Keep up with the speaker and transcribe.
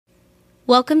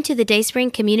Welcome to the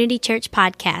Dayspring Community Church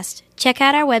podcast. Check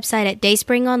out our website at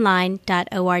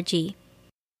dayspringonline.org.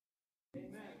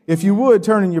 If you would,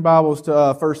 turn in your Bibles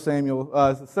to 1 Samuel,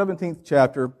 the 17th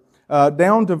chapter,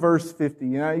 down to verse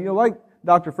 50. Like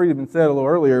Dr. Friedman said a little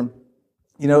earlier,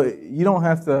 you don't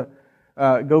have to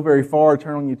go very far,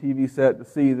 turn on your TV set to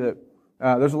see that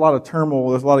there's a lot of turmoil,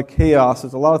 there's a lot of chaos,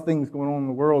 there's a lot of things going on in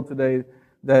the world today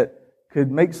that could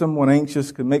make someone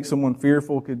anxious, could make someone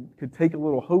fearful, could take a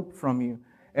little hope from you.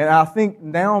 And I think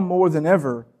now more than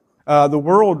ever, the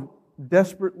world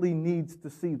desperately needs to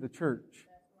see the church.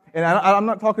 And I'm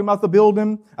not talking about the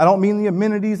building. I don't mean the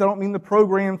amenities. I don't mean the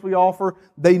programs we offer.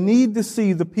 They need to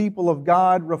see the people of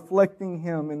God reflecting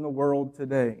Him in the world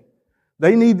today.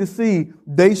 They need to see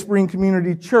Dayspring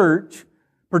Community Church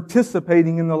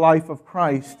participating in the life of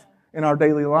Christ in our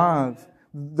daily lives.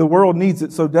 The world needs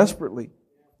it so desperately.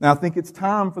 Now, I think it's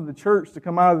time for the church to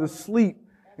come out of the sleep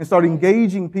and start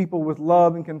engaging people with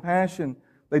love and compassion.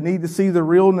 They need to see the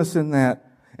realness in that.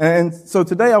 And so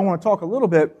today I want to talk a little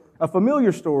bit, a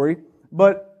familiar story,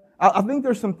 but I think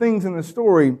there's some things in the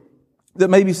story that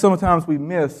maybe sometimes we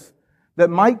miss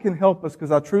that might can help us,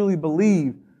 because I truly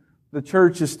believe the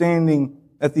church is standing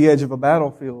at the edge of a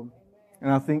battlefield.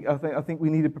 And I think we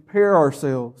need to prepare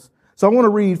ourselves. So I want to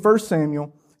read 1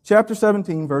 Samuel chapter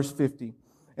 17, verse 50.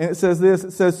 And it says this,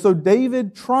 it says, "So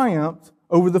David triumphed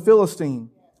over the Philistine.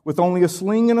 With only a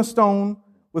sling and a stone,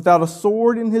 without a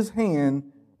sword in his hand,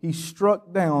 he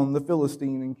struck down the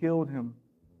Philistine and killed him."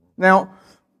 Now,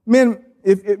 men,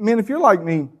 if you're like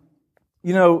me,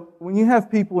 when you have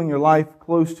people in your life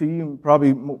close to you, and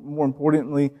probably more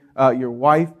importantly, your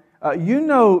wife,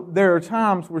 there are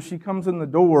times where she comes in the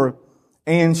door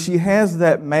and she has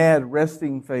that mad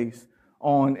resting face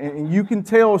on, and you can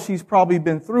tell she's probably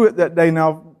been through it that day.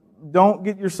 Now, don't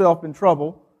get yourself in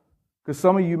trouble, because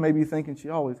some of you may be thinking she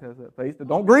always has that face. But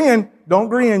don't grin. You're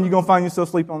going to find yourself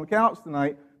sleeping on the couch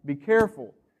tonight. Be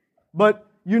careful. But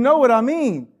you know what I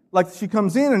mean. Like, she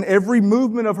comes in and every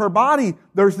movement of her body,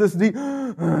 there's this deep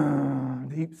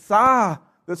sigh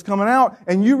that's coming out.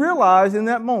 And you realize in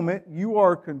that moment, you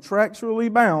are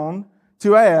contractually bound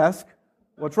to ask,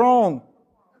 what's wrong?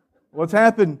 What's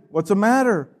happened? What's the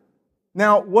matter?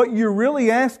 Now, what you're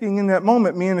really asking in that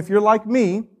moment, men, if you're like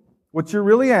me, what you're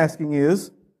really asking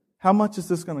is, how much is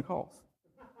this going to cost?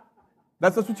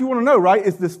 That's what you want to know, right?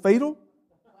 Is this fatal?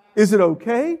 Is it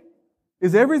okay?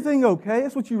 Is everything okay?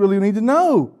 That's what you really need to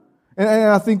know. And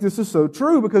I think this is so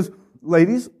true, because,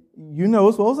 ladies, you know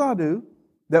as well as I do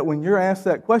that when you're asked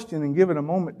that question and given a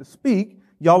moment to speak,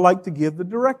 y'all like to give the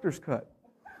director's cut.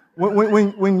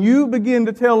 When you begin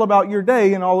to tell about your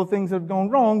day and all the things that have gone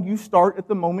wrong, you start at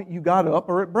the moment you got up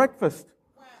or at breakfast.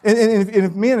 And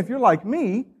if you're like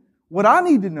me, what I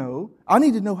need to know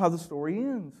how the story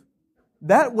ends.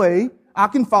 That way, I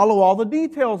can follow all the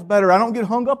details better. I don't get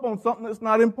hung up on something that's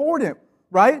not important,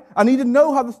 right? I need to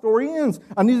know how the story ends.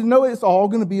 I need to know it's all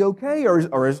going to be okay.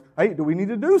 Hey, do we need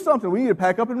to do something? We need to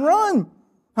pack up and run.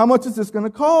 How much is this going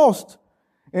to cost?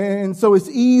 And so it's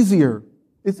easier.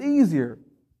 It's easier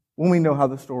when we know how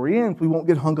the story ends. We won't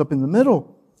get hung up in the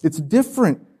middle. It's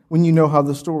different when you know how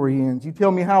the story ends. You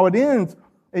tell me how it ends,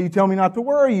 and you tell me not to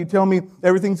worry. You tell me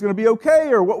everything's going to be okay,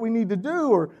 or what we need to do,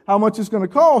 or how much it's going to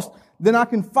cost. Then I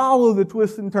can follow the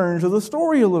twists and turns of the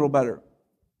story a little better.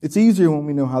 It's easier when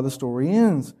we know how the story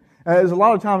ends. There's a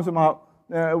lot of times in my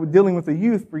dealing with the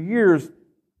youth for years,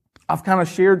 I've kind of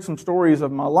shared some stories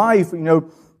of my life.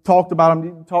 Talked to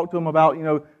them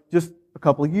about just a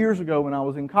couple of years ago when I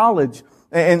was in college.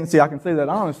 And see, I can say that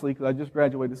honestly because I just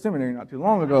graduated seminary not too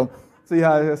long ago. See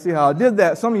how I did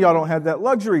that. Some of y'all don't have that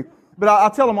luxury. But I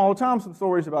tell them all the time some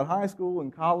stories about high school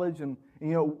and college, and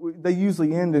they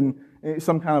usually end in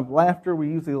some kind of laughter. We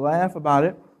usually laugh about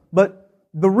it. But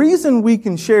the reason we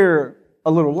can share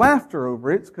a little laughter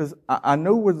over it is because I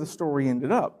know where the story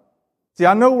ended up. See,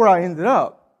 I know where I ended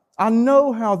up. I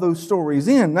know how those stories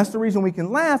end. That's the reason we can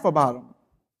laugh about them.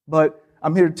 But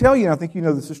I'm here to tell you, and I think you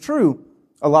know this is true,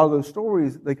 a lot of those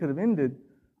stories, they could have ended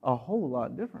a whole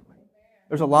lot differently.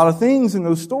 There's a lot of things in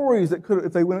those stories that could,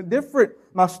 if they went different,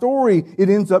 my story, it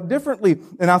ends up differently.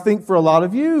 And I think for a lot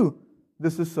of you,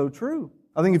 this is so true.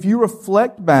 I think if you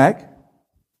reflect back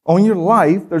on your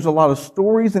life, there's a lot of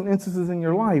stories and instances in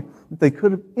your life that they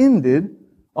could have ended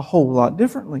a whole lot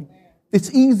differently.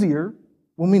 It's easier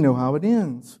when we know how it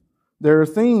ends. There are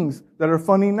things that are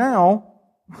funny now,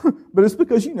 but it's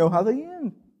because you know how they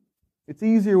end. It's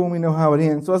easier when we know how it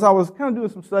ends. So as I was kind of doing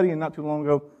some studying not too long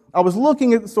ago, I was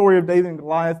looking at the story of David and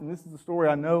Goliath, and this is a story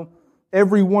I know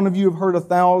every one of you have heard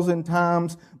 1,000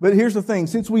 times. But here's the thing.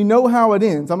 Since we know how it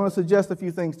ends, I'm going to suggest a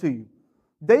few things to you.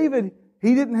 David,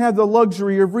 he didn't have the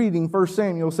luxury of reading 1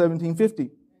 Samuel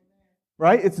 17:50.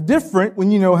 Right? It's different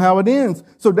when you know how it ends.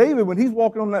 So David, when he's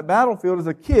walking on that battlefield as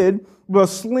a kid with a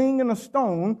sling and a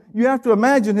stone, you have to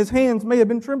imagine his hands may have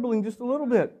been trembling just a little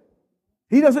bit.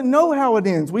 He doesn't know how it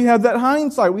ends. We have that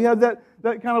hindsight. We have that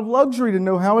kind of luxury to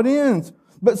know how it ends.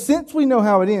 But since we know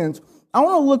how it ends, I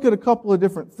want to look at a couple of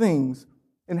different things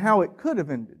and how it could have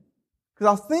ended.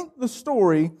 Because I think the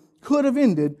story could have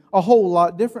ended a whole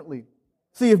lot differently.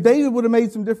 See, if David would have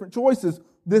made some different choices,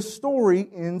 this story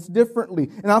ends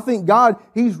differently. And I think God,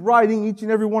 He's writing each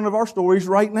and every one of our stories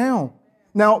right now.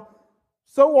 Now,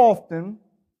 so often,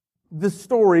 this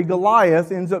story,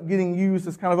 Goliath, ends up getting used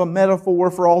as kind of a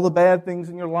metaphor for all the bad things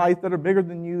in your life that are bigger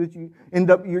than you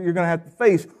that you're going to have to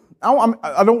face.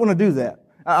 I don't want to do that.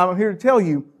 I'm here to tell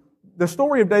you, the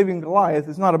story of David and Goliath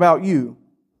is not about you.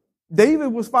 David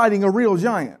was fighting a real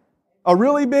giant. A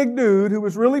really big dude who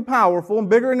was really powerful and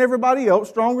bigger than everybody else,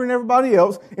 stronger than everybody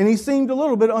else, and he seemed a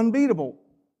little bit unbeatable.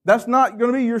 That's not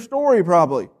going to be your story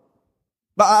probably.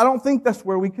 But I don't think that's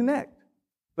where we connect.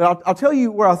 But I'll tell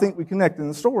you where I think we connect in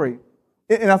the story.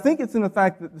 And I think it's in the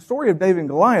fact that the story of David and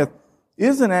Goliath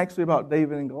isn't actually about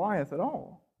David and Goliath at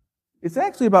all. It's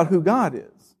actually about who God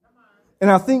is.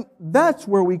 And I think that's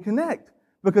where we connect.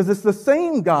 Because it's the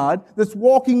same God that's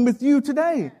walking with you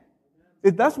today.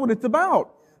 That's what it's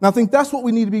about. And I think that's what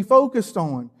we need to be focused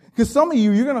on. Because some of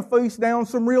you're going to face down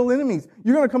some real enemies.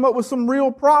 You're going to come up with some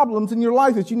real problems in your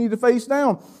life that you need to face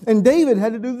down. And David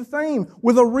had to do the same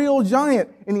with a real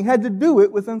giant. And he had to do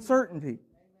it with uncertainty.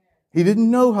 He didn't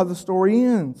know how the story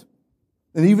ends.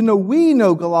 And even though we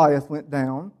know Goliath went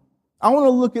down, I want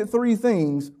to look at 3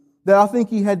 things that I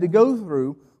think he had to go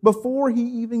through before he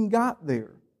even got there.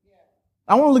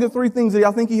 I want to look at 3 things that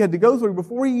I think he had to go through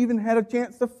before he even had a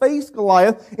chance to face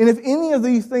Goliath. And if any of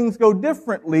these things go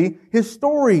differently, his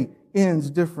story ends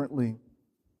differently.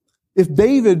 If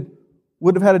David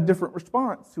would have had a different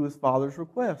response to his father's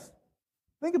request.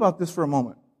 Think about this for a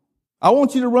moment. I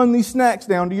want you to run these snacks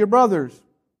down to your brothers.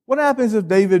 What happens if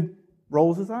David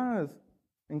rolls his eyes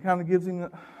and kind of gives him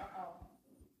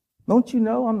don't you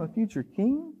know I'm the future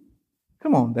king?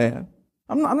 Come on, Dad.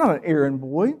 I'm not an errand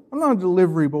boy. I'm not a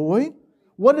delivery boy.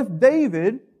 What if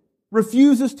David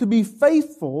refuses to be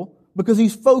faithful because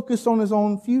he's focused on his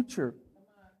own future?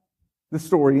 The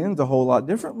story ends a whole lot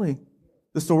differently.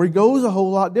 The story goes a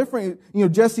whole lot different.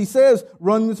 Jesse says,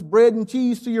 run this bread and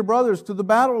cheese to your brothers, to the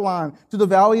battle line, to the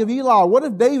valley of Elah. What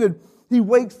if David, he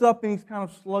wakes up and he's kind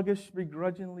of sluggish,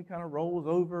 begrudgingly kind of rolls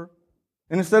over.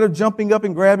 And instead of jumping up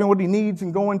and grabbing what he needs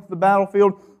and going to the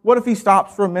battlefield, what if he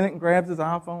stops for a minute and grabs his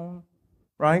iPhone,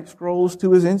 right? Scrolls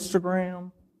to his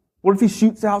Instagram. What if he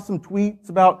shoots out some tweets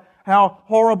about how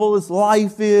horrible his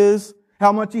life is,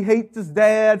 how much he hates his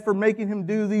dad for making him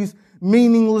do these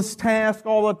meaningless tasks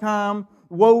all the time,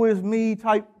 woe is me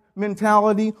type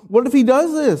mentality? What if he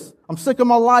does this? I'm sick of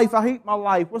my life. I hate my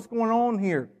life. What's going on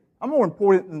here? I'm more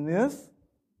important than this.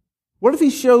 What if he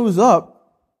shows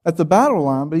up at the battle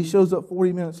line, but he shows up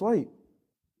 40 minutes late?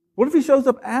 What if he shows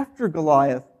up after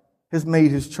Goliath has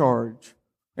made his charge?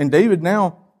 And David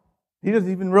now, he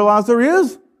doesn't even realize there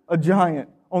is a giant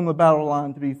on the battle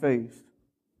line to be faced.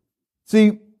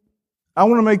 See, I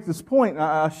want to make this point, and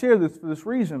I share this for this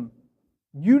reason.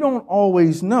 You don't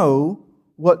always know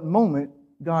what moment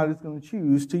God is going to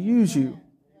choose to use you.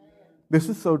 This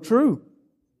is so true.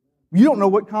 You don't know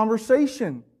what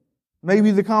conversation,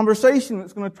 maybe the conversation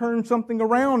that's going to turn something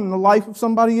around in the life of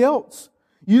somebody else.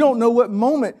 You don't know what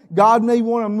moment God may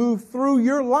want to move through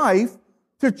your life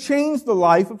to change the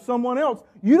life of someone else.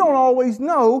 You don't always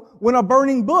know when a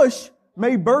burning bush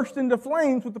may burst into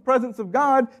flames with the presence of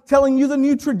God telling you the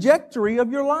new trajectory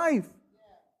of your life.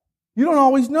 You don't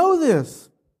always know this.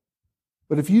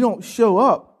 But if you don't show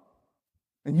up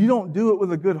and you don't do it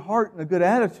with a good heart and a good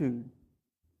attitude,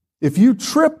 if you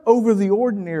trip over the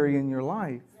ordinary in your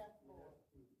life,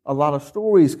 a lot of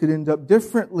stories could end up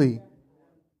differently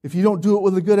if you don't do it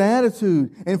with a good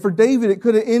attitude. And for David, it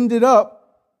could have ended up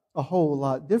a whole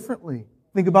lot differently.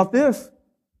 Think about this.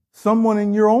 Someone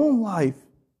in your own life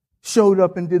showed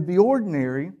up and did the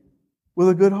ordinary with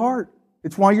a good heart.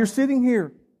 It's why you're sitting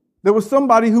here. There was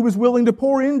somebody who was willing to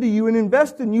pour into you and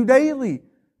invest in you daily,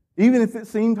 even if it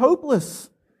seemed hopeless.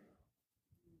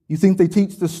 You think they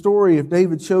teach the story if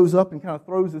David shows up and kind of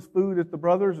throws his food at the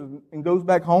brothers and goes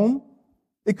back home?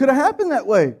 It could have happened that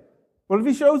way. What if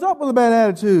he shows up with a bad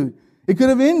attitude? It could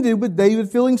have ended with David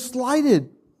feeling slighted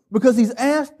because he's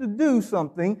asked to do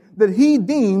something that he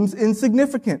deems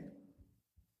insignificant.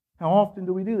 How often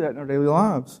do we do that in our daily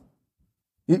lives?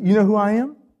 You know who I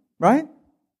am, right?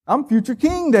 I'm future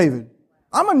King David.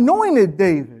 I'm anointed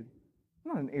David.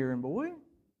 I'm not an errand boy.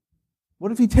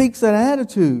 What if he takes that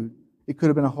attitude? It could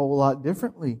have been a whole lot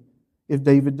differently if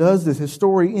David does this. His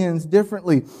story ends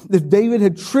differently. If David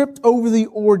had tripped over the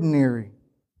ordinary.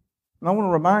 And I want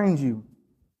to remind you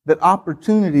that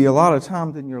opportunity a lot of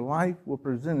times in your life will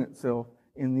present itself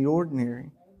in the ordinary.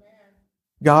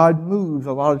 God moves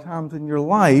a lot of times in your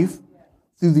life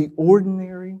through the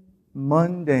ordinary,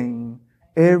 mundane,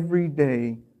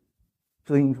 everyday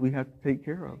things we have to take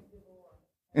care of.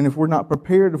 And if we're not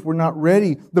prepared, if we're not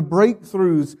ready, the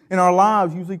breakthroughs in our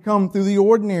lives usually come through the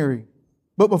ordinary.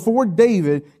 But before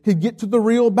David could get to the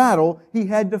real battle, he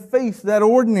had to face that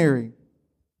ordinary.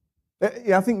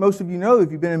 I think most of you know,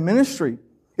 if you've been in ministry,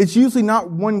 it's usually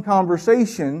not one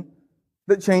conversation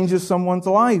that changes someone's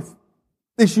life.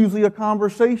 It's usually a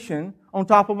conversation on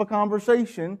top of a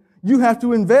conversation. You have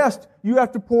to invest. You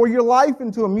have to pour your life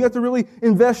into them. You have to really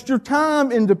invest your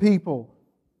time into people.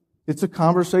 It's a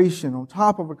conversation on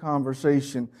top of a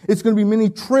conversation. It's going to be many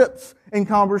trips and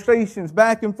conversations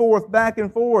back and forth, back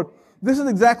and forth. This is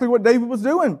exactly what David was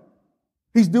doing.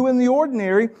 He's doing the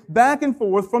ordinary back and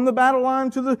forth from the battle line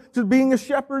to being a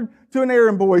shepherd to an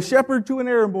errand boy, shepherd to an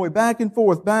errand boy, back and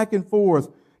forth, back and forth.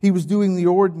 He was doing the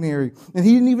ordinary. And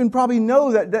he didn't even probably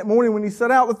know that morning when he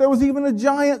set out that there was even a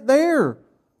giant there.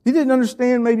 He didn't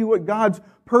understand maybe what God's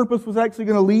purpose was actually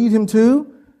going to lead him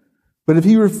to. But if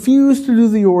he refused to do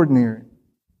the ordinary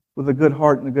with a good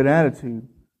heart and a good attitude,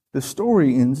 the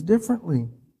story ends differently.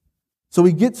 So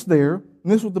he gets there,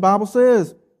 and this is what the Bible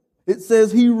says. It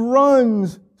says he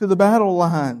runs to the battle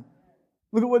line.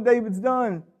 Look at what David's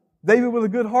done. David with a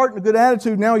good heart and a good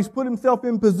attitude, now he's put himself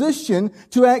in position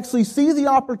to actually see the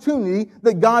opportunity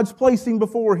that God's placing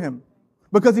before him.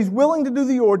 Because he's willing to do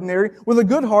the ordinary with a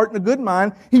good heart and a good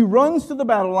mind. He runs to the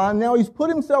battle line. Now he's put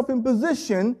himself in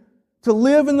position to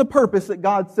live in the purpose that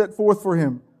God set forth for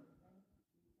him.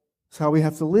 That's how we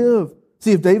have to live.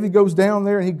 See, if David goes down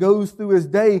there and he goes through his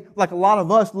day like a lot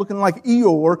of us looking like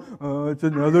Eeyore, it's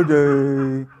another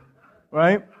day,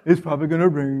 right? It's probably going to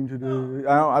rain today.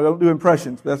 I don't do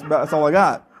impressions. That's all I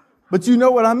got. But you know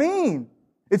what I mean.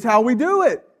 It's how we do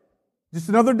it. Just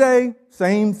another day,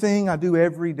 same thing I do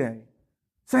every day.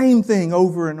 Same thing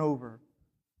over and over.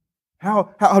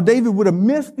 How David would have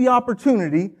missed the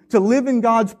opportunity to live in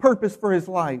God's purpose for his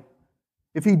life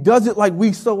if he does it like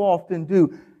we so often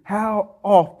do. How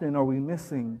often are we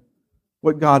missing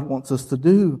what God wants us to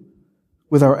do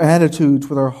with our attitudes,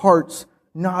 with our hearts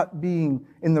not being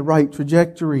in the right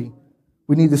trajectory?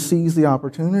 We need to seize the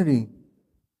opportunity.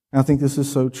 And I think this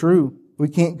is so true. We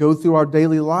can't go through our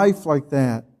daily life like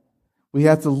that. We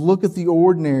have to look at the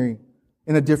ordinary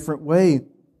in a different way.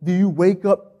 Do you wake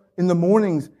up in the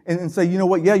mornings and say, you know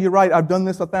what, yeah, you're right, I've done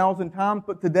this 1,000 times,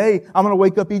 but today I'm going to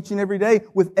wake up each and every day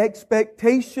with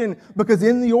expectation, because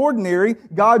in the ordinary,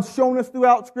 God's shown us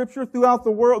throughout Scripture, throughout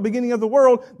the world, beginning of the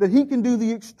world, that He can do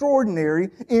the extraordinary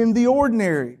in the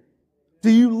ordinary.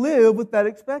 Do you live with that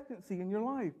expectancy in your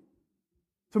life?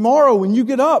 Tomorrow, when you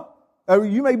get up,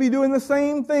 you may be doing the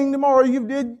same thing tomorrow you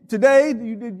did today,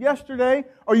 you did yesterday.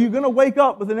 Are you going to wake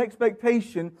up with an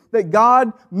expectation that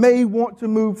God may want to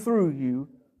move through you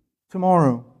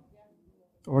tomorrow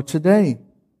or today?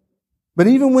 But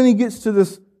even when he gets to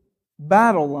this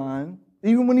battle line,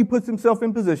 even when he puts himself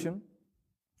in position,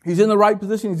 he's in the right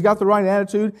position, he's got the right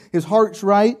attitude, his heart's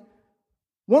right.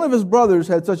 One of his brothers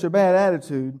had such a bad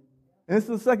attitude. And this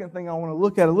is the second thing I want to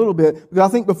look at a little bit, because I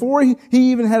think before he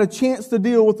even had a chance to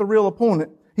deal with the real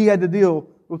opponent, he had to deal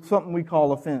with something we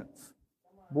call offense.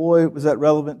 Boy, was that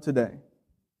relevant today.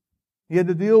 He had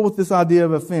to deal with this idea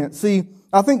of offense. See,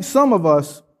 I think some of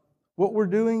us, what we're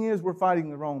doing is we're fighting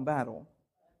the wrong battle.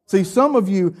 See, some of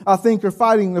you, I think, are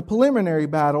fighting the preliminary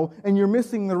battle, and you're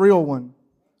missing the real one.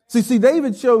 See,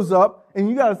 David shows up, and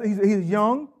he's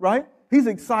young, right? He's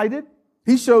excited.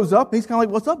 He shows up, and he's kind of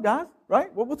like, what's up, guys? Right?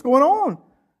 What's going on?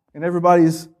 And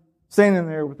everybody's standing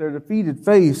there with their defeated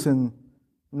face and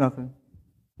nothing.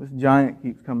 This giant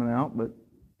keeps coming out, but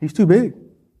he's too big.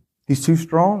 He's too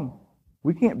strong.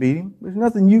 We can't beat him. There's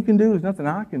nothing you can do. There's nothing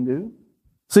I can do.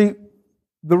 See,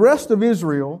 the rest of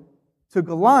Israel, to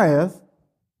Goliath,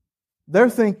 they're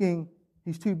thinking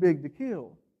he's too big to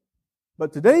kill.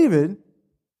 But to David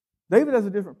has a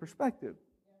different perspective.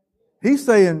 He's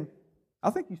saying, I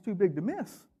think he's too big to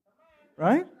miss.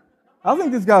 Right? I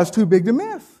think this guy's too big to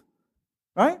miss.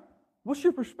 Right? What's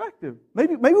your perspective?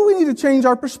 Maybe we need to change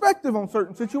our perspective on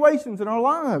certain situations in our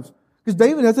lives. Because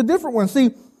David has a different one. See,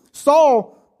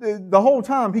 Saul, the whole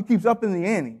time, he keeps up in the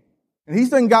ante. And he's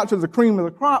done got to the cream of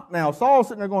the crop now. Saul's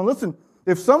sitting there going, listen,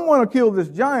 if someone will kill this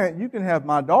giant, you can have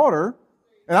my daughter,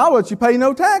 and I'll let you pay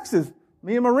no taxes.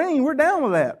 Me and Marine, we're down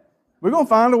with that. We're going to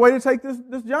find a way to take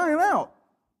this giant out.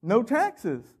 No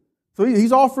taxes. So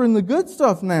he's offering the good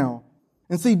stuff now.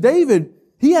 And see, David,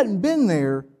 he hadn't been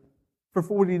there for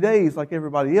 40 days like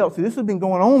everybody else. See, this had been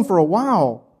going on for a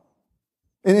while.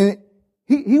 And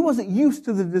he wasn't used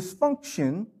to the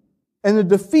dysfunction and the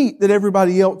defeat that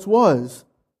everybody else was.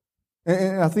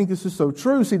 And I think this is so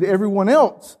true. See, to everyone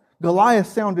else, Goliath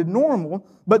sounded normal,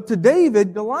 but to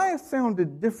David, Goliath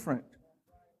sounded different.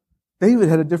 David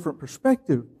had a different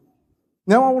perspective.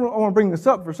 Now I want to bring this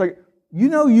up for a second. You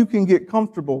know you can get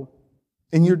comfortable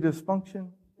in your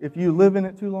dysfunction if you live in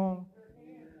it too long.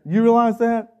 You realize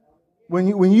that? When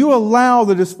you allow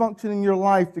the dysfunction in your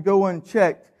life to go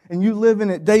unchecked and you live in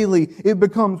it daily, it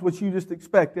becomes what you just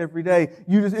expect every day.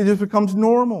 It just becomes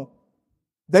normal.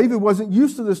 David wasn't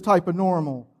used to this type of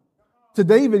normal. To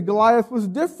David, Goliath was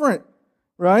different,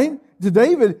 right? To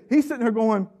David, he's sitting there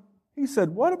going, he said,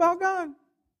 what about God?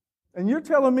 And you're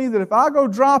telling me that if I go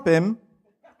drop him,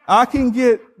 I can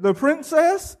get the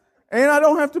princess and I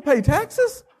don't have to pay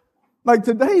taxes? Like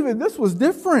to David, this was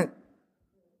different.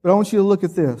 But I want you to look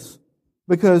at this.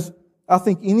 Because I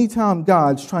think anytime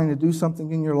God's trying to do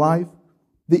something in your life,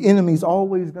 the enemy's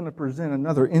always going to present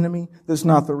another enemy that's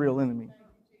not the real enemy.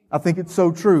 I think it's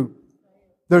so true.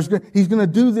 He's going to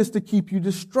do this to keep you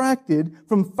distracted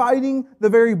from fighting the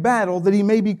very battle that he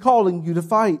may be calling you to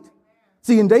fight.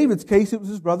 See, in David's case, it was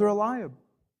his brother Eliab.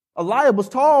 Eliab was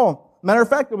tall. Matter of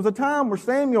fact, there was a time where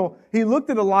Samuel, he looked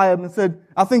at Eliab and said,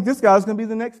 I think this guy's going to be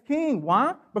the next king.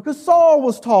 Why? Because Saul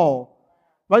was tall.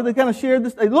 Right? They kind of shared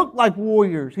this. They looked like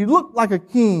warriors. He looked like a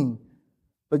king.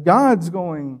 But God's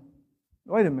going,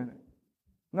 wait a minute.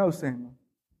 No, Samuel.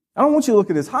 I don't want you to look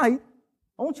at his height.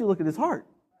 I want you to look at his heart.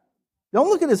 Don't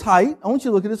look at his height. I want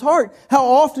you to look at his heart. How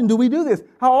often do we do this?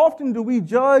 How often do we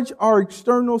judge our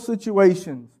external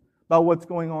situations by what's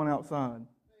going on outside?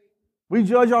 We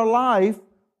judge our life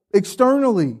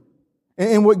externally.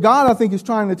 And what God, I think, is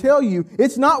trying to tell you,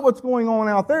 it's not what's going on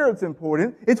out there that's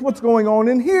important. It's what's going on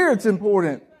in here that's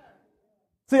important.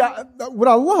 See, what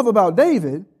I love about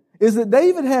David is that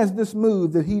David has this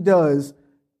move that he does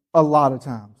a lot of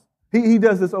times. He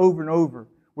does this over and over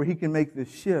where he can make this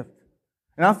shift.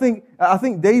 And I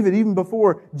think David, even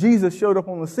before Jesus showed up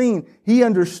on the scene, he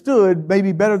understood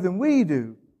maybe better than we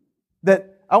do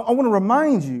that I want to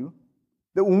remind you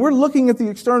that when we're looking at the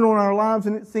external in our lives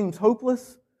and it seems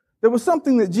hopeless, there was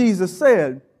something that Jesus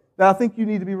said that I think you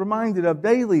need to be reminded of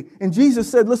daily. And Jesus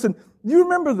said, listen, do you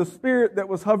remember the Spirit that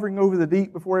was hovering over the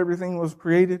deep before everything was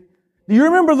created? Do you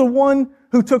remember the one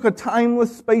who took a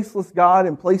timeless, spaceless God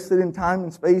and placed it in time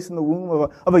and space in the womb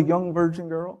of a young virgin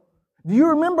girl? Do you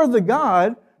remember the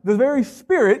God, the very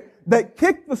Spirit that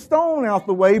kicked the stone out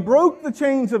the way, broke the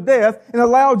chains of death, and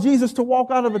allowed Jesus to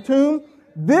walk out of a tomb?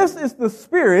 This is the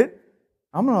Spirit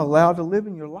I'm going to allow to live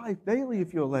in your life daily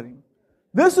if you'll let Him.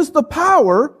 This is the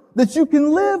power that you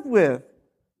can live with.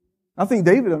 I think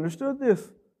David understood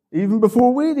this even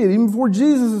before we did, even before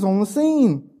Jesus is on the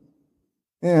scene.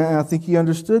 And I think he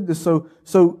understood this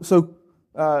so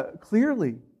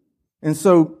clearly. And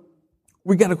so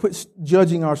we got to quit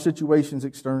judging our situations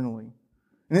externally.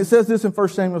 And it says this in 1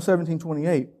 Samuel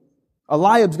 17:28.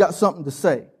 Eliab's got something to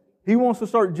say. He wants to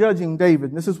start judging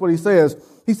David. And this is what he says.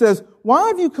 He says, why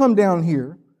have you come down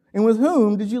here? And with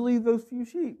whom did you leave those few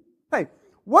sheep? Hey,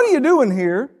 what are you doing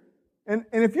here? And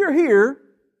if you're here,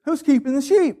 who's keeping the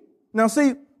sheep? Now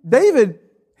see, David,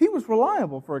 he was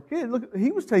reliable for a kid. Look,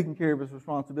 he was taking care of his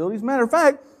responsibilities. Matter of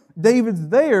fact, David's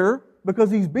there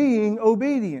because he's being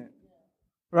obedient.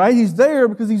 Right? He's there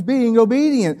because he's being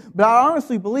obedient. But I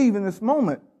honestly believe in this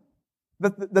moment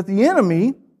that the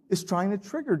enemy is trying to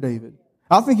trigger David.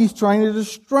 I think he's trying to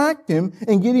distract him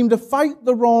and get him to fight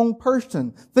the wrong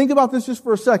person. Think about this just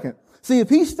for a second. See, if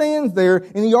he stands there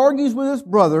and he argues with his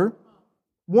brother,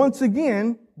 once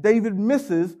again, David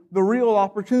misses the real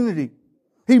opportunity.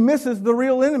 He misses the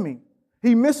real enemy.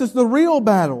 He misses the real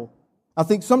battle. I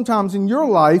think sometimes in your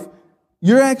life,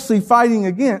 you're actually fighting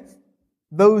against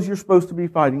those you're supposed to be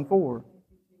fighting for.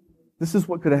 This is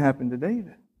what could have happened to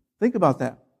David. Think about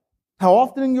that. How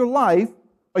often in your life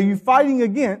are you fighting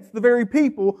against the very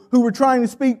people who were trying to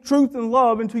speak truth and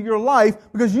love into your life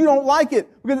because you don't like it,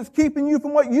 because it's keeping you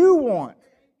from what you want?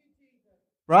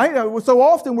 Right? So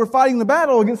often we're fighting the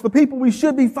battle against the people we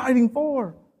should be fighting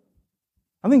for.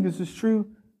 I think this is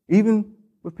true even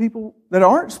with people that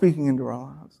aren't speaking into our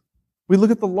lives. We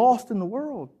look at the lost in the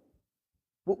world.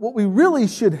 What we really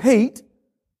should hate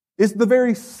is the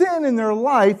very sin in their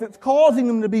life that's causing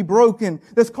them to be broken,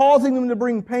 that's causing them to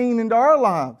bring pain into our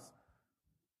lives.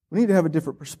 We need to have a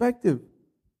different perspective.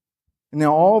 And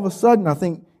now all of a sudden, I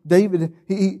think David,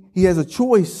 he has a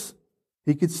choice.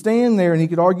 He could stand there and he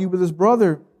could argue with his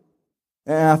brother.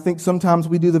 And I think sometimes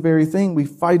we do the very thing. We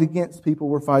fight against people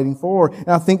we're fighting for. And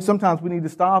I think sometimes we need to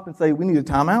stop and say, we need a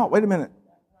time out. Wait a minute.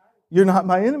 You're not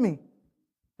my enemy.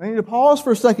 I need to pause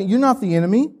for a second. You're not the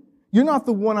enemy. You're not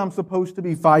the one I'm supposed to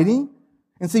be fighting.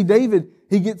 And see, David,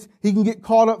 he can get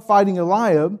caught up fighting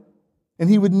Eliab, and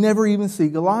he would never even see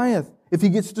Goliath if he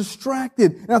gets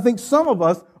distracted. And I think some of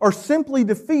us are simply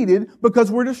defeated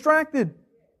because we're distracted.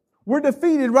 We're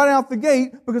defeated right out the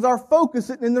gate because our focus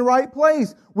isn't in the right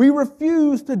place. We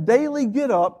refuse to daily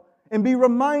get up and be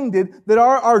reminded that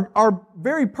our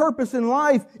very purpose in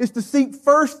life is to seek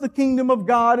first the kingdom of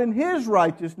God and His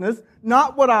righteousness,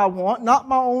 not what I want, not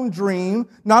my own dream,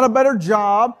 not a better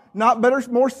job, not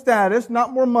more status,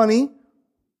 not more money,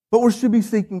 but we should be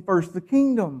seeking first the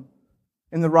kingdom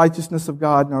and the righteousness of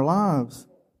God in our lives.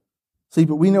 See,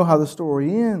 but we know how the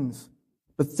story ends.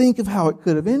 But think of how it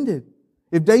could have ended.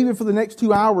 If David for the next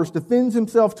 2 hours defends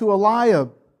himself to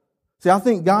Eliab, see, I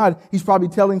think God, He's probably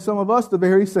telling some of us the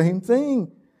very same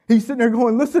thing. He's sitting there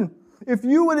going, listen, if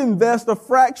you would invest a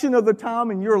fraction of the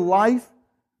time in your life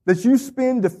that you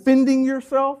spend defending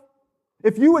yourself,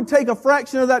 if you would take a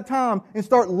fraction of that time and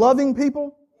start loving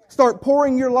people, start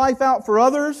pouring your life out for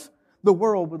others, the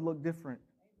world would look different.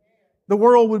 The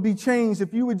world would be changed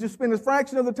if you would just spend a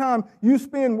fraction of the time you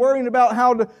spend worrying about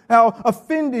how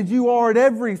offended you are at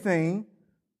everything,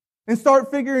 and start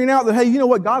figuring out that, hey, you know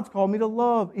what? God's called me to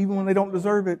love even when they don't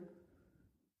deserve it.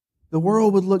 The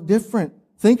world would look different.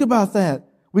 Think about that.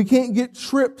 We can't get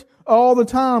tripped all the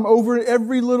time over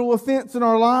every little offense in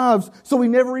our lives, so we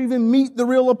never even meet the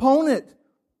real opponent.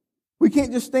 We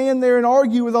can't just stand there and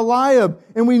argue with Eliab,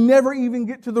 and we never even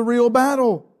get to the real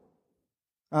battle.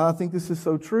 I think this is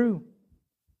so true.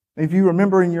 If you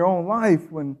remember in your own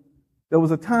life when there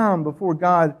was a time before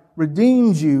God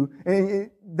redeemed you, and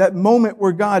that moment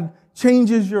where God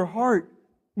changes your heart.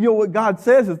 You know what God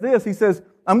says is this. He says,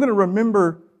 I'm going to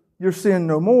remember your sin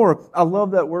no more. I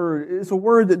love that word. It's a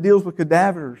word that deals with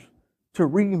cadavers. To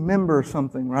remember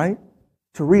something, right?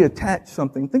 To reattach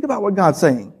something. Think about what God's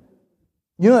saying.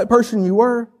 You know that person you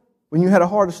were when you had a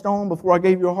heart of stone before I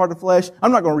gave you a heart of flesh?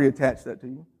 I'm not going to reattach that to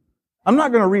you. I'm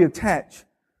not going to reattach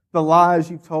the lies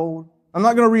you've told. I'm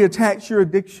not going to reattach your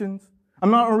addictions.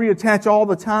 I'm not going to reattach all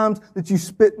the times that you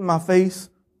spit in my face.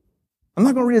 I'm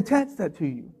not going to reattach that to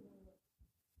you.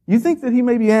 You think that He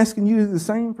may be asking you to do the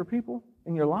same for people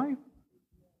in your life?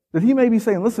 That He may be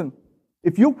saying, listen,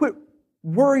 if you'll quit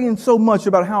worrying so much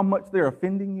about how much they're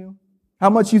offending you, how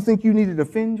much you think you need to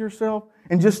defend yourself,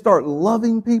 and just start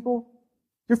loving people,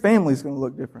 your family's going to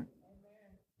look different.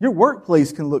 Your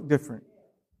workplace can look different.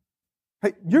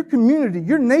 Hey, your community,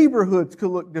 your neighborhoods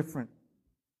could look different.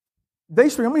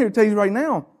 Dayspring, I'm here to tell you right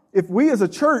now, if we as a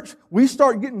church, we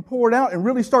start getting poured out and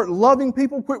really start loving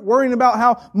people, quit worrying about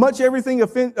how much everything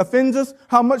offends us,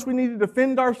 how much we need to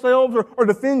defend ourselves or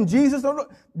defend Jesus.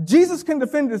 Jesus can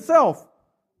defend Himself.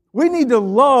 We need to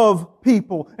love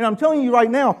people. And I'm telling you right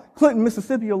now, Clinton,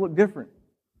 Mississippi will look different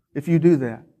if you do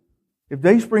that. If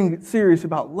Dayspring gets serious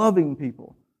about loving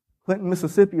people, Clinton,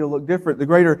 Mississippi will look different. The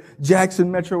greater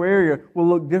Jackson metro area will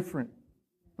look different.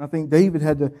 I think David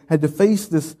had to face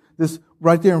this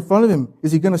right there in front of him.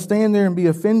 Is he going to stand there and be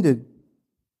offended?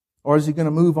 Or is he going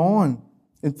to move on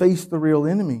and face the real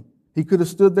enemy? He could have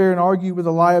stood there and argued with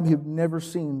Eliab. He'd never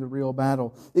seen the real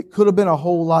battle. It could have been a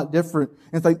whole lot different.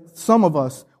 And it's like some of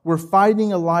us, we're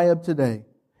fighting Eliab today.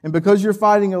 And because you're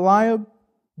fighting Eliab,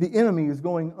 the enemy is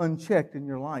going unchecked in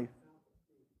your life.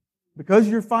 Because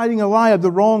you're fighting Eliab,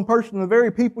 the wrong person, the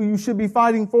very people you should be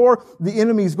fighting for, the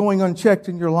enemy is going unchecked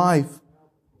in your life.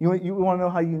 You want to know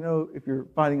how you know if you're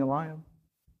fighting Eliab?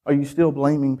 Are you still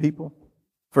blaming people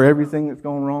for everything that's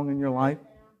going wrong in your life?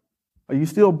 Are you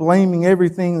still blaming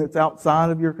everything that's outside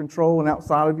of your control and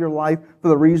outside of your life for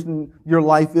the reason your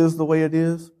life is the way it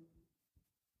is?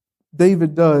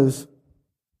 David does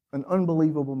an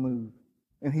unbelievable move,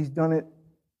 and he's done it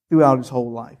throughout his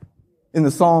whole life. In the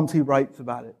Psalms, he writes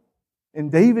about it.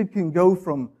 And David can go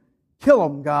from, kill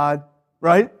them, God,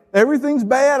 right? Everything's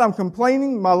bad, I'm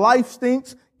complaining, my life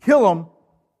stinks, kill them.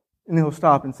 And he'll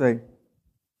stop and say,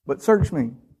 but search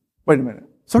me. Wait a minute.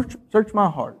 Search my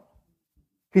heart.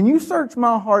 Can you search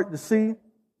my heart to see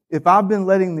if I've been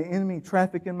letting the enemy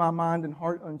traffic in my mind and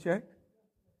heart unchecked?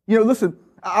 You know, listen,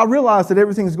 I realize that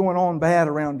everything's going on bad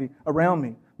around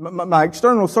me. My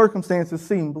external circumstances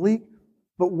seem bleak,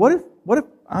 but what if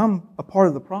I'm a part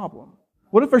of the problem?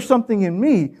 What if there's something in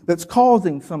me that's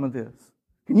causing some of this?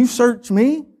 Can you search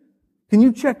me? Can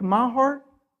you check my heart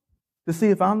to see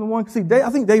if I'm the one? See, I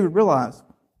think David realized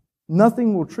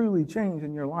nothing will truly change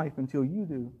in your life until you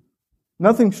do.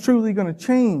 Nothing's truly going to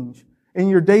change in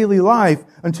your daily life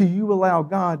until you allow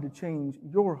God to change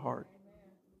your heart.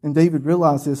 And David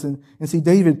realized this. And see,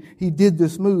 David, he did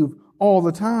this move all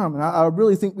the time. And I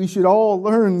really think we should all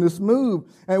learn this move.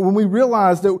 And when we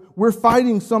realize that we're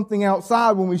fighting something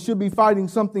outside when we should be fighting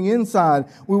something inside,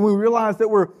 when we realize that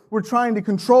we're trying to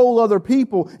control other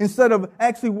people instead of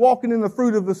actually walking in the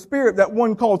fruit of the Spirit, that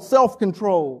one called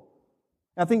self-control.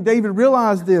 I think David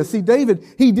realized this. See, David,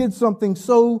 he did something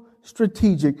so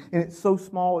strategic, and it's so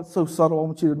small, it's so subtle. I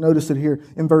want you to notice it here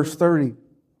in verse 30.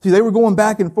 See, they were going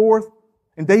back and forth,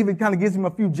 and David kind of gives him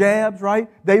a few jabs, right?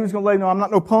 David's going to let him know, I'm not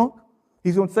no punk.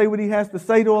 He's going to say what he has to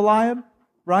say to Eliab,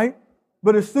 right?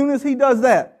 But as soon as he does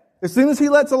that, as soon as he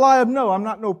lets Eliab know, I'm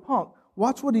not no punk,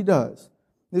 watch what he does.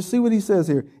 Let's see what he says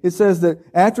here. It says that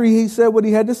after he said what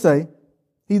he had to say,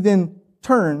 he then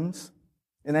turns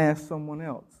and asks someone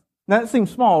else. Now that seems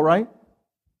small, right?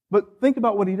 But think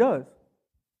about what he does.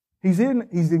 He's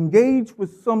engaged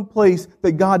with some place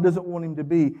that God doesn't want him to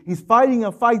be. He's fighting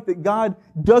a fight that God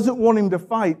doesn't want him to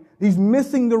fight. He's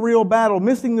missing the real battle,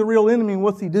 missing the real enemy. And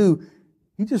what's he do?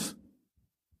 He just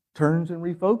turns and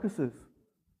refocuses.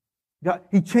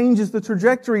 He changes the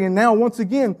trajectory, and now once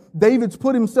again, David's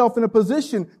put himself in a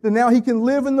position that now he can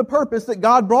live in the purpose that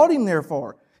God brought him there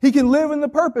for. He can live in the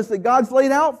purpose that God's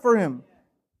laid out for him.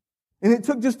 And it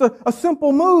took just a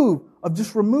simple move of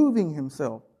just removing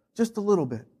himself just a little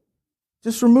bit.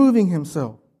 Just removing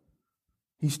himself.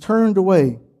 He's turned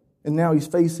away, and now he's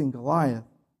facing Goliath.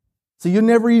 So you're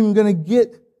never even going to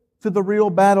get to the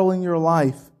real battle in your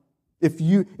life if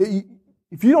you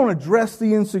don't address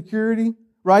the insecurity,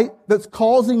 right, that's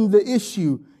causing the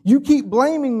issue. You keep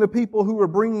blaming the people who are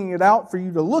bringing it out for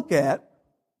you to look at,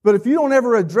 but if you don't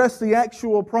ever address the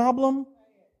actual problem,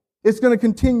 it's going to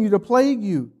continue to plague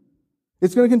you.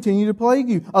 It's going to continue to plague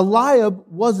you. Eliab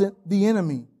wasn't the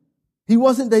enemy. He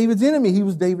wasn't David's enemy. He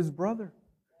was David's brother.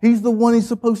 He's the one he's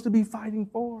supposed to be fighting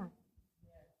for.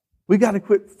 We got to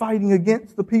quit fighting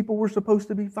against the people we're supposed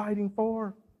to be fighting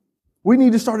for. We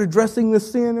need to start addressing the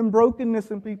sin and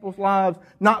brokenness in people's lives,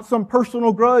 not some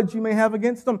personal grudge you may have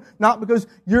against them, not because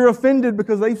you're offended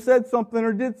because they said something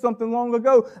or did something long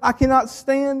ago. I cannot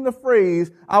stand the phrase,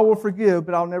 I will forgive,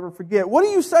 but I'll never forget. What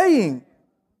are you saying?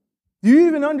 Do you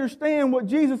even understand what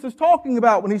Jesus is talking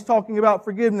about when He's talking about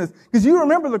forgiveness? Because you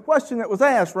remember the question that was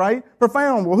asked, right?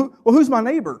 Profound. Well, who's my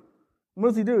neighbor? And what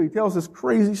does He do? He tells this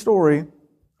crazy story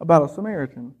about a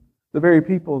Samaritan, the very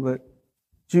people that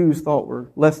Jews thought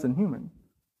were less than human.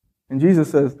 And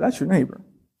Jesus says, that's your neighbor.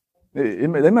 They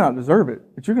may not deserve it,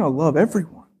 but you're going to love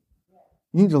everyone.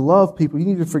 You need to love people. You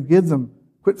need to forgive them.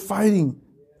 Quit fighting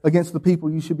against the people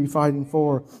you should be fighting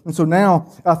for. And so now,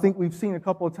 I think we've seen a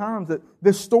couple of times that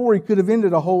this story could have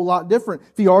ended a whole lot different.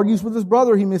 If he argues with his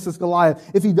brother, he misses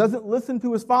Goliath. If he doesn't listen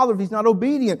to his father, if he's not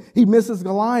obedient, he misses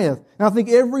Goliath. And I think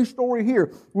every story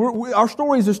here, our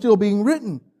stories are still being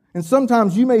written. And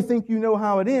sometimes you may think you know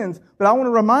how it ends, but I want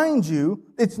to remind you,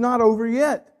 it's not over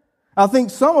yet. I think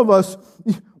some of us,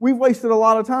 we've wasted a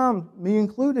lot of time, me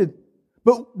included.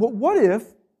 But what if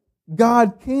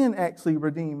God can actually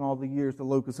redeem all the years the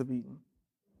locusts have eaten?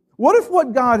 What if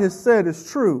what God has said is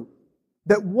true,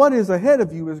 that what is ahead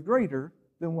of you is greater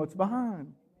than what's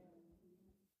behind?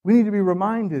 We need to be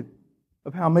reminded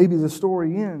of how maybe the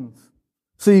story ends.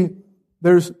 See,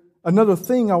 there's another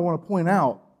thing I want to point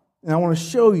out. And I want to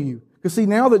show you. Because see,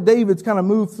 now that David's kind of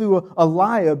moved through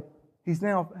Eliab, he's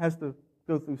now has to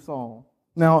go through Saul.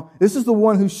 Now, this is the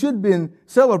one who should have been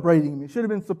celebrating him. He should have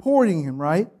been supporting him,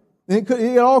 right? And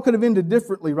it all could have ended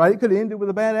differently, right? It could have ended with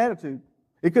a bad attitude.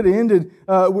 It could have ended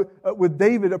with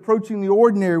David approaching the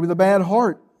ordinary with a bad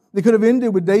heart. It could have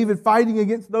ended with David fighting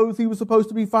against those he was supposed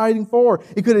to be fighting for.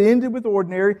 It could have ended with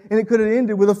ordinary, and it could have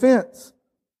ended with offense.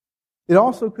 It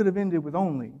also could have ended with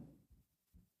only.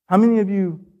 How many of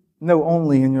you know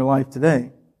only in your life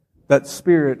today? That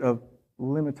spirit of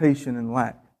limitation and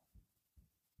lack.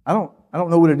 I don't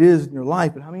know what it is in your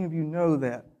life, but how many of you know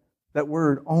that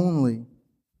word only?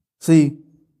 See,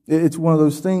 it's one of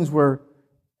those things where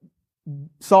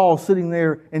Saul's sitting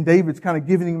there and David's kind of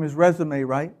giving him his resume,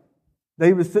 right?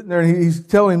 David's sitting there and he's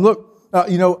telling him, look, I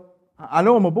know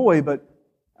I'm a boy, but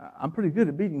I'm pretty good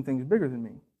at beating things bigger than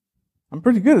me. I'm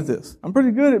pretty good at this. I'm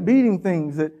pretty good at beating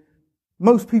things that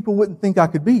most people wouldn't think I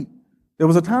could beat. There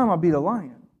was a time I beat a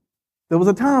lion. There was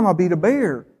a time I beat a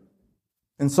bear.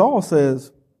 And Saul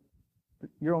says,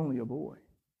 you're only a boy.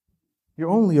 You're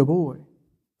only a boy.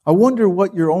 I wonder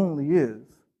what your only is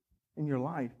in your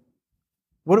life.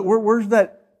 Where's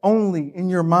that only in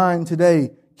your mind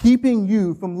today, keeping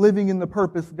you from living in the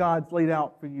purpose God's laid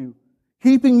out for you?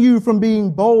 Keeping you from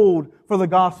being bold for the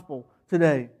gospel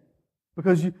today?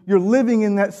 Because you're living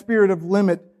in that spirit of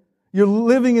limit. You're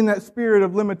living in that spirit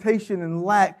of limitation and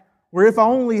lack, where if I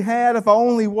only had, if I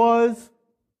only was,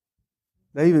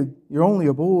 David, you're only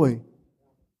a boy.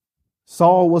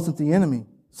 Saul wasn't the enemy.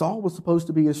 Saul was supposed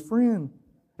to be his friend.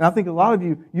 And I think a lot of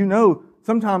you know,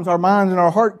 sometimes our mind and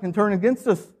our heart can turn against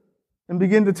us and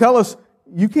begin to tell us,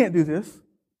 you can't do this.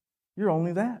 You're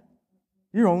only that.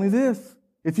 You're only this.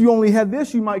 If you only had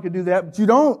this, you might could do that, but you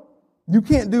don't. You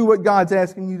can't do what God's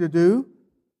asking you to do.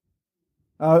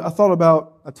 I thought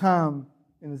about a time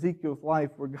in Ezekiel's life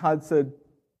where God said,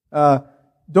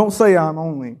 don't say I'm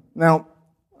only. Now,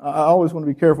 I always want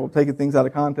to be careful of taking things out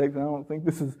of context, and I don't think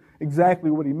this is exactly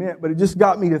what he meant, but it just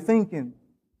got me to thinking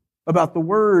about the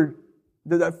word,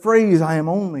 that phrase, I am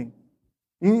only.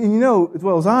 And you know as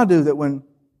well as I do that when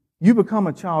you become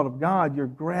a child of God, you're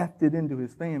grafted into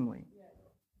His family.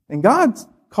 And God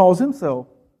calls Himself,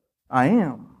 I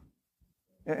am.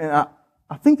 And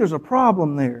I think there's a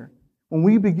problem there when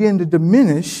we begin to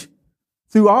diminish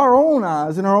through our own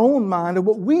eyes and our own mind of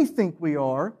what we think we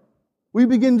are. We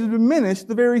begin to diminish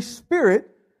the very Spirit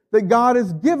that God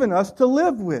has given us to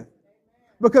live with.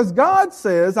 Because God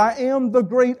says, I am the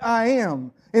great I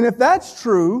am. And if that's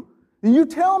true, then you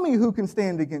tell me who can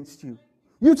stand against you.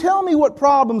 You tell me what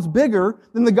problem's bigger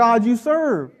than the God you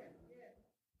serve.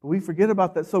 But we forget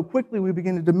about that so quickly we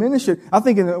begin to diminish it. I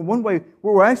think in one way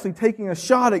we're actually taking a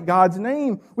shot at God's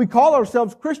name. We call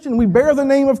ourselves Christian. We bear the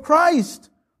name of Christ.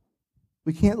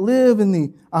 We can't live in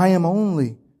the I am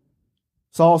only.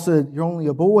 Saul said, you're only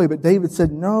a boy. But David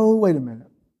said, no, wait a minute.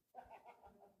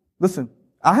 Listen,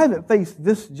 I haven't faced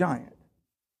this giant.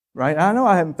 Right? I know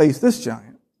I haven't faced this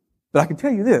giant. But I can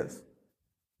tell you this.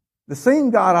 The same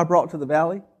God I brought to the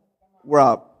valley where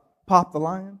I popped the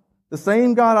lion, the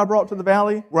same God I brought to the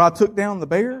valley where I took down the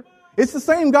bear, it's the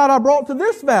same God I brought to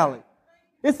this valley.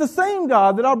 It's the same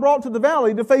God that I brought to the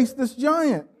valley to face this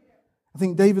giant. I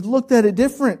think David looked at it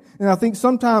different. And I think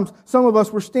sometimes some of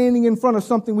us were standing in front of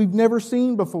something we've never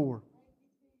seen before.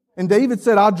 And David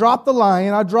said, I dropped the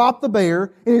lion, I dropped the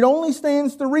bear, and it only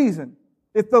stands to reason.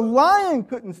 If the lion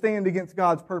couldn't stand against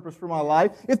God's purpose for my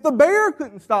life, if the bear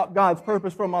couldn't stop God's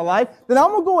purpose for my life, then I'm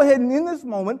going to go ahead and in this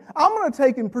moment, I'm going to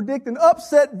take and predict an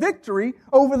upset victory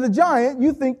over the giant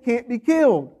you think can't be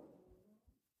killed.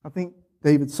 I think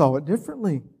David saw it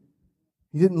differently.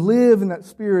 He didn't live in that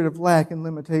spirit of lack and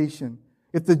limitation.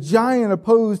 If the giant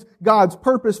opposed God's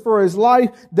purpose for his life,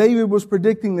 David was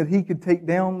predicting that he could take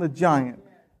down the giant.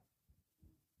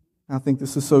 I think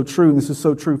this is so true, and this is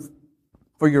so true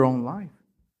for your own life.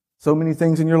 So many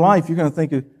things in your life you're going to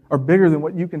think are bigger than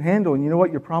what you can handle. And you know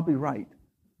what? You're probably right.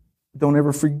 Don't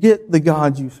ever forget the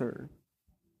God you serve.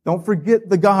 Don't forget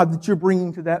the God that you're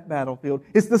bringing to that battlefield.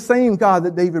 It's the same God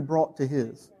that David brought to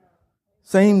his.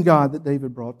 Same God that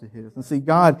David brought to his. And see,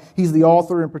 God, He's the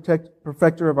author and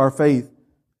perfecter of our faith.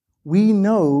 We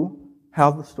know how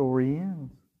the story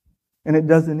ends. And it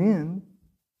doesn't end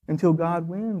until God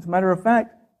wins. Matter of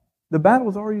fact, the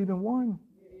battle's already been won.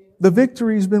 The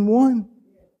victory's been won.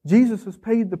 Jesus has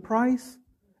paid the price.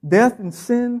 Death and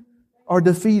sin are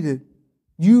defeated.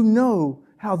 You know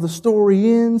how the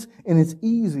story ends, and it's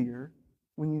easier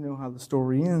when you know how the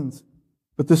story ends.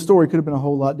 But this story could have been a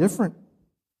whole lot different.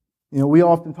 You know, we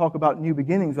often talk about new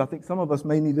beginnings. I think some of us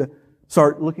may need to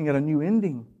start looking at a new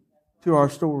ending to our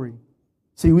story.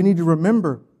 See, we need to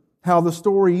remember how the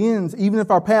story ends, even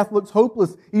if our path looks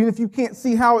hopeless, even if you can't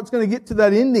see how it's going to get to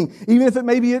that ending, even if it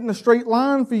maybe isn't a straight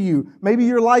line for you. Maybe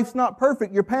your life's not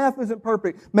perfect. Your path isn't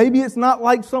perfect. Maybe it's not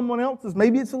like someone else's.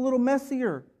 Maybe it's a little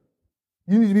messier.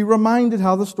 You need to be reminded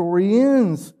how the story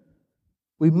ends.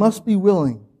 We must be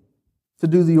willing to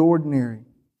do the ordinary,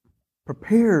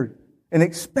 prepared and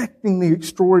expecting the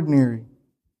extraordinary.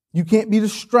 You can't be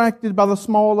distracted by the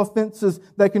small offenses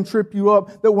that can trip you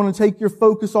up, that want to take your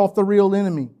focus off the real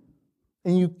enemy.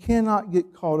 And you cannot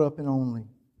get caught up in only.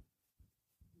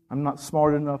 I'm not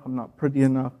smart enough. I'm not pretty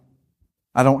enough.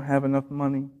 I don't have enough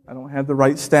money. I don't have the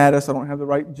right status. I don't have the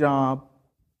right job.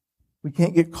 We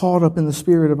can't get caught up in the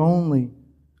spirit of only.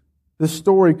 This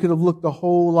story could have looked a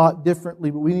whole lot differently,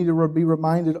 but we need to be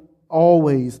reminded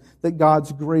always that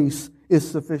God's grace is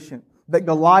sufficient, that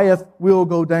Goliath will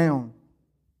go down.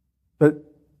 But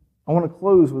I want to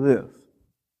close with this.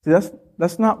 See,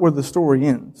 that's not where the story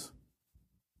ends.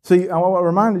 See, I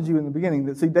reminded you in the beginning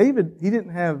that, see, David, he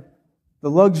didn't have the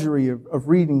luxury of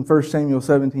reading 1 Samuel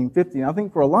 17:50. And I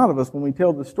think for a lot of us, when we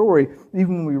tell the story,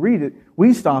 even when we read it,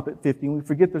 we stop at 50 and we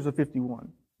forget there's a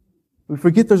 51. We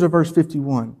forget there's a verse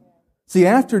 51. See,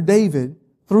 after David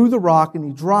threw the rock and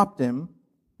he dropped him,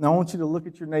 now I want you to look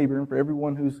at your neighbor, and for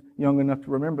everyone who's young enough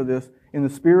to remember this, in the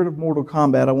spirit of Mortal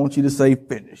Kombat, I want you to say,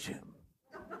 finish him.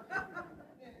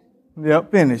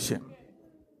 Yep, finish him.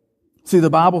 See,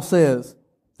 the Bible says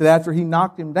that after he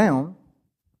knocked him down,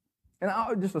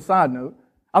 and just a side note,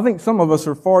 I think some of us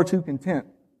are far too content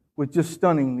with just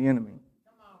stunning the enemy.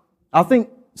 I think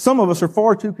some of us are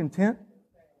far too content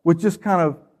with just kind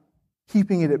of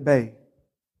keeping it at bay.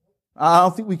 I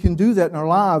don't think we can do that in our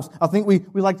lives. I think we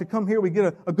like to come here, we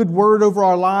get a good word over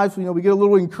our lives, we get a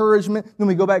little encouragement, then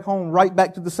we go back home, right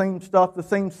back to the same stuff, the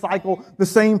same cycle, the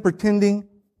same pretending.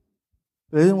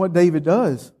 That isn't what David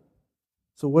does.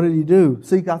 So what did he do?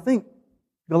 See, I think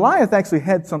Goliath actually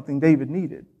had something David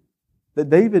needed that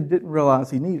David didn't realize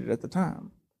he needed at the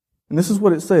time. And this is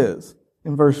what it says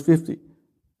in verse 50.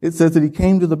 It says that he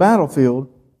came to the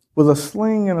battlefield with a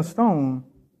sling and a stone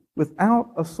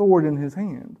without a sword in his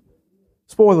hand.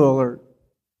 Spoiler alert.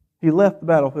 He left the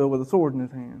battlefield with a sword in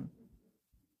his hand.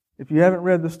 If you haven't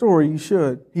read the story, you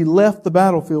should. He left the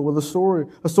battlefield with a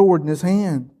sword in his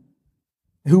hand.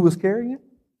 Who was carrying it?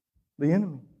 The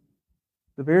enemy.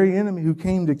 The very enemy who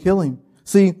came to kill him.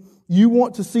 See, you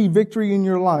want to see victory in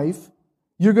your life,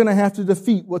 you're going to have to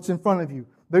defeat what's in front of you.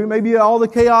 There may be all the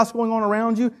chaos going on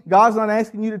around you. God's not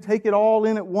asking you to take it all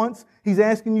in at once. He's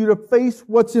asking you to face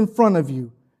what's in front of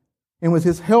you. And with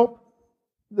His help,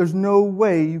 there's no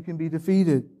way you can be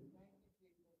defeated.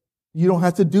 You don't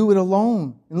have to do it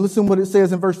alone. And listen what it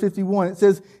says in verse 51. It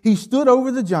says, He stood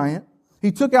over the giant.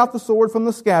 He took out the sword from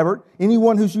the scabbard.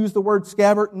 Anyone who's used the word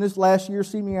scabbard in this last year,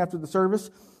 see me after the service.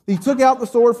 He took out the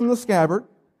sword from the scabbard.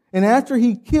 And after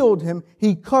he killed him,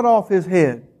 he cut off his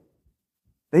head.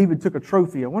 David took a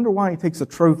trophy. I wonder why he takes a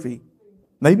trophy.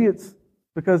 Maybe it's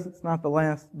because it's not the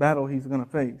last battle he's going to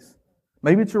face.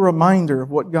 Maybe it's a reminder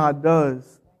of what God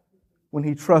does when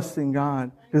he trusts in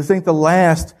God. Because this ain't the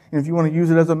last, and if you want to use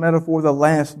it as a metaphor, the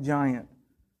last giant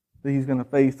that he's going to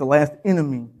face, the last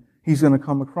enemy he's going to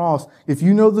come across. If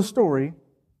you know the story,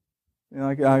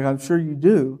 I'm sure you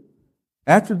do,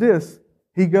 after this,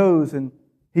 he goes and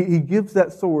he gives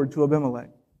that sword to Abimelech.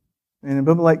 And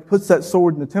Abimelech puts that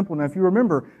sword in the temple. Now, if you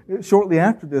remember, shortly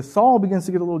after this, Saul begins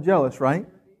to get a little jealous, right?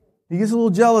 He gets a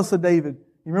little jealous of David.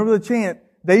 You remember the chant,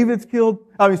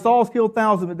 Saul's killed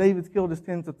thousands, but David's killed his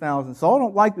tens of thousands. Saul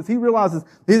don't like this. He realizes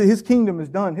his kingdom is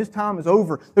done. His time is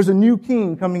over. There's a new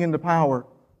king coming into power.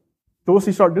 So what's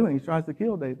he start doing? He tries to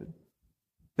kill David.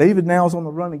 David now is on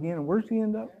the run again, and where's he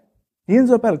end up? He ends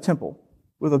up at a temple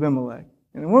with Abimelech.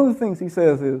 And one of the things he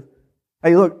says is,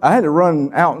 hey, look, I had to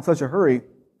run out in such a hurry.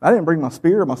 I didn't bring my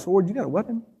spear or my sword. You got a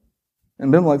weapon?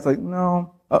 And Abimelech's like,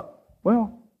 no.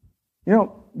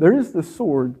 There is this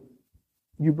sword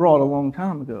you brought a long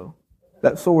time ago.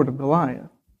 That sword of Goliath.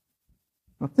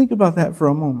 Now think about that for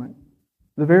a moment.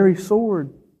 The very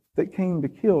sword that came to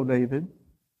kill David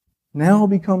now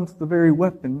becomes the very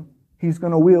weapon he's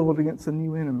going to wield against a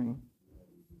new enemy.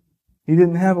 He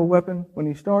didn't have a weapon when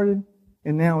he started,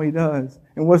 and now he does.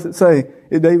 And what's it say?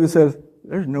 David says,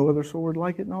 there's no other sword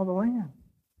like it in all the land.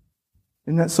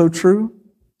 Isn't that so true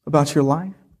about your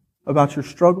life, about your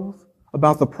struggles,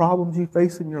 about the problems you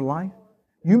face in your life?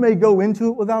 You may go into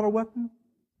it without a weapon,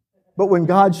 but when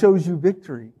God shows you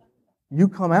victory, you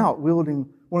come out wielding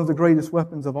one of the greatest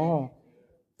weapons of all.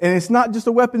 And it's not just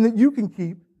a weapon that you can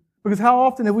keep, because how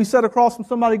often have we sat across from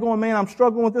somebody going, man, I'm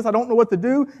struggling with this, I don't know what to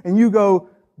do, and you go,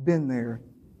 been there.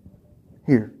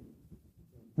 Here.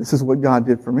 This is what God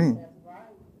did for me.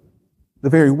 The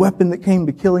very weapon that came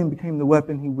to kill him became the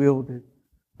weapon he wielded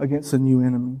against a new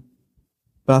enemy.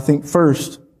 But I think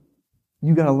first,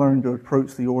 you got to learn to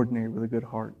approach the ordinary with a good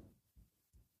heart.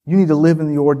 You need to live in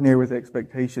the ordinary with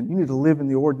expectation. You need to live in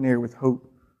the ordinary with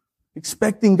hope.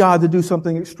 Expecting God to do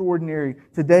something extraordinary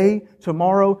today,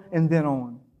 tomorrow, and then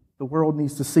on. The world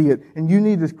needs to see it. And you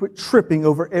need to quit tripping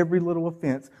over every little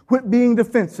offense. Quit being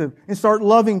defensive and start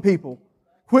loving people.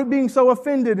 Quit being so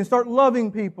offended and start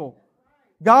loving people.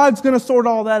 God's going to sort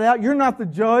all that out. You're not the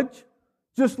judge.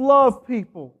 Just love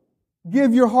people.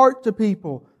 Give your heart to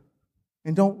people.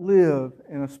 And don't live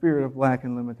in a spirit of lack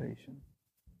and limitation.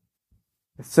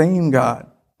 The same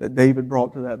God that David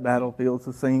brought to that battlefield is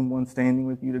the same one standing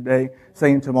with you today,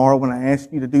 saying tomorrow when I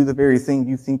ask you to do the very thing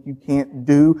you think you can't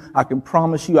do, I can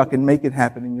promise you I can make it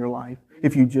happen in your life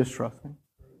if you just trust me.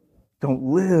 Don't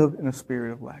live in a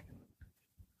spirit of lack.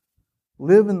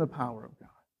 Live in the power of God.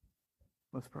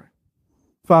 Let's pray.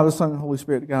 Father, Son, and Holy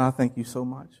Spirit, God, I thank you so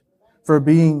much for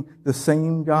being the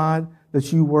same God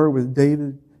that you were with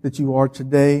David, that you are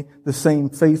today, the same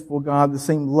faithful God, the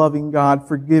same loving God,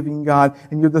 forgiving God,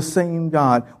 and you're the same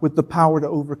God with the power to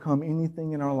overcome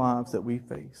anything in our lives that we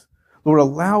face. Lord,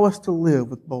 allow us to live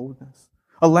with boldness.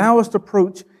 Allow us to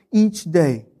approach each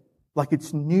day like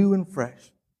it's new and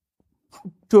fresh.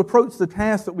 To approach the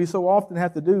tasks that we so often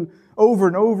have to do over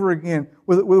and over again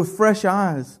with fresh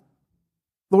eyes.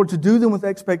 Lord, to do them with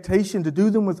expectation, to do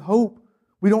them with hope,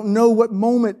 We don't know what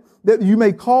moment that you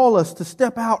may call us to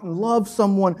step out and love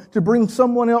someone, to bring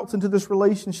someone else into this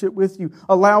relationship with you.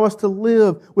 Allow us to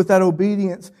live with that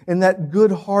obedience and that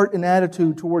good heart and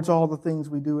attitude towards all the things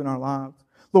we do in our lives.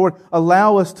 Lord,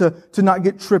 allow us to not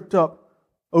get tripped up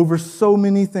over so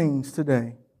many things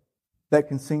today that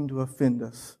can seem to offend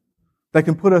us, that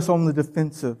can put us on the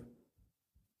defensive.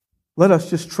 Let us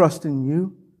just trust in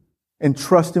you and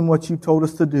trust in what you've told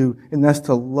us to do, and that's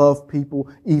to love people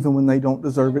even when they don't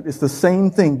deserve it. It's the same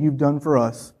thing you've done for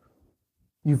us.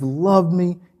 You've loved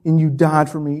me and you died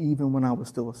for me even when I was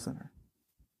still a sinner.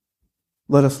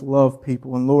 Let us love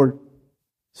people. And Lord,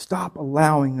 stop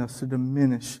allowing us to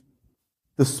diminish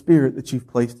the Spirit that you've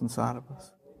placed inside of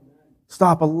us.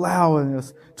 Stop allowing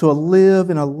us to live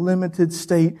in a limited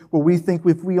state where we think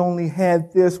if we only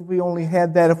had this, if we only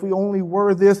had that, if we only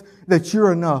were this, that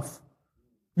you're enough.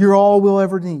 You're all we'll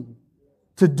ever need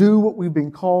to do what we've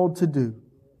been called to do.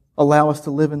 Allow us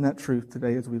to live in that truth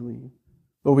today as we leave.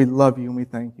 Lord, we love you and we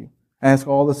thank you. I ask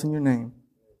all this in your name.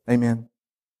 Amen.